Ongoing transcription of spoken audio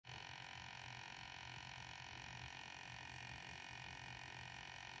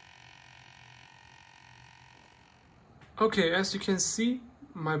Okay, as you can see,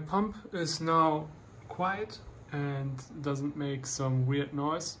 my pump is now quiet and doesn't make some weird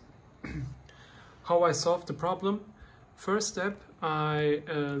noise. How I solved the problem? First step, I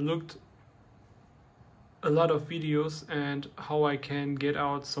looked a lot of videos and how I can get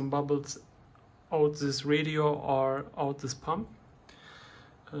out some bubbles out this radio or out this pump.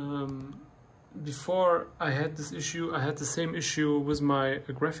 Before I had this issue, I had the same issue with my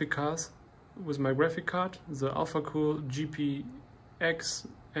graphic card, the alphacool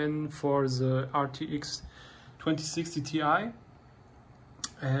GPX-N for the RTX 2060 Ti,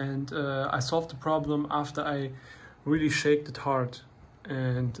 and I solved the problem after I really shaked it hard,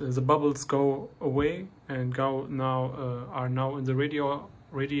 and the bubbles go away and are now in the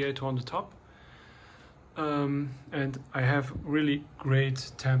radiator on the top. And I have really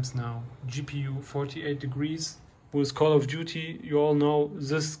great temps now. GPU 48 degrees. With Call of Duty, you all know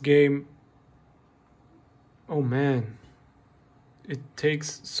this game. Oh man, it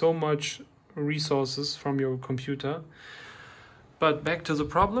takes so much resources from your computer. But back to the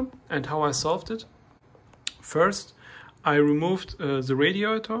problem and how I solved it. First, I removed the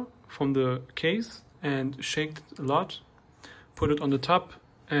radiator from the case and shaked it a lot, put it on the top,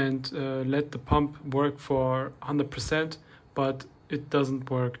 and let the pump work for 100%, but it doesn't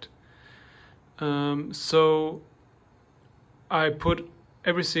work. So I put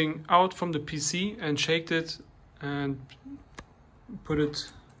everything out from the PC and shaked it and put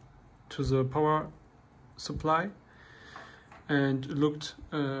it to the power supply and looked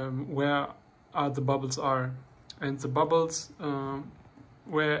where the bubbles are. And the bubbles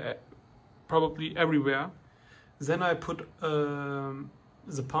were probably everywhere. Then I put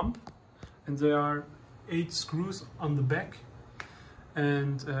the pump, and there are 8 screws on the back,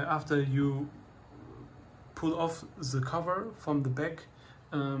 and after you pull off the cover from the back,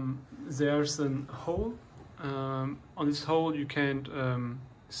 there's a hole. On this hole you can't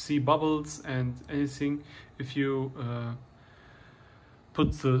see bubbles and anything if you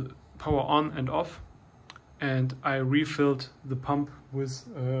put the power on and off. And I refilled the pump with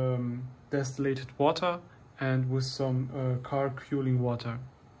distillated water and with some car cooling water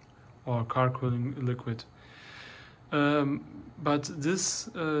or car cooling liquid. But this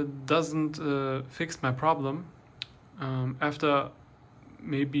doesn't fix my problem. After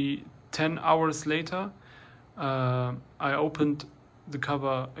maybe 10 hours later, I opened the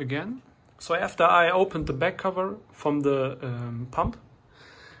cover again. So after I opened the back cover from the pump,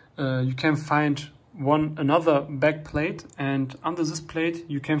 you can find another back plate, and under this plate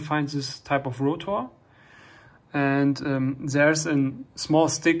you can find this type of rotor. And there's a small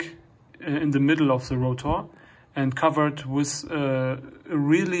stick in the middle of the rotor and covered with a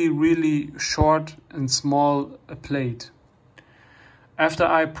really short and small plate. After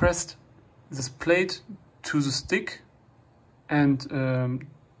I pressed this plate to the stick and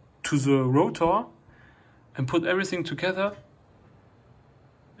to the rotor and put everything together,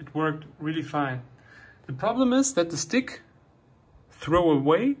 it worked really fine. The problem is that the stick threw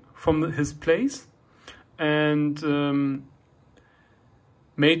away from his place and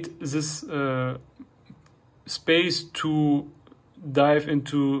made this space to dive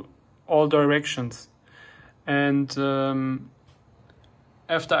into all directions. And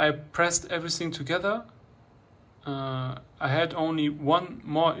after I pressed everything together, I had only one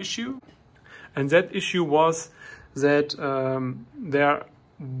more issue, and that issue was that there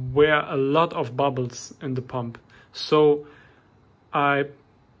were a lot of bubbles in the pump. So I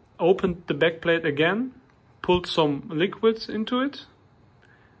opened the backplate again, pulled some liquids into it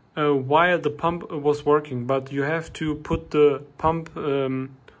while the pump was working, but you have to put the pump on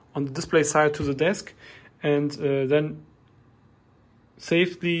the display side to the desk and then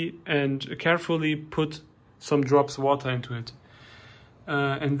safely and carefully put some drops water into it.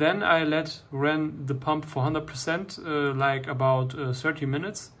 And then I ran the pump for 100%, like about 30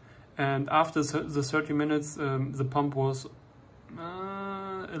 minutes. And after the 30 minutes, the pump was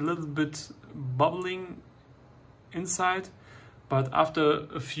a little bit bubbling inside. But after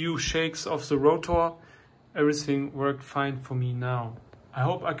a few shakes of the rotor, everything worked fine for me now. I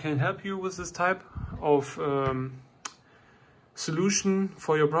hope I can help you with this type of solution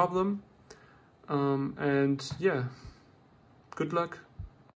for your problem. And yeah, good luck.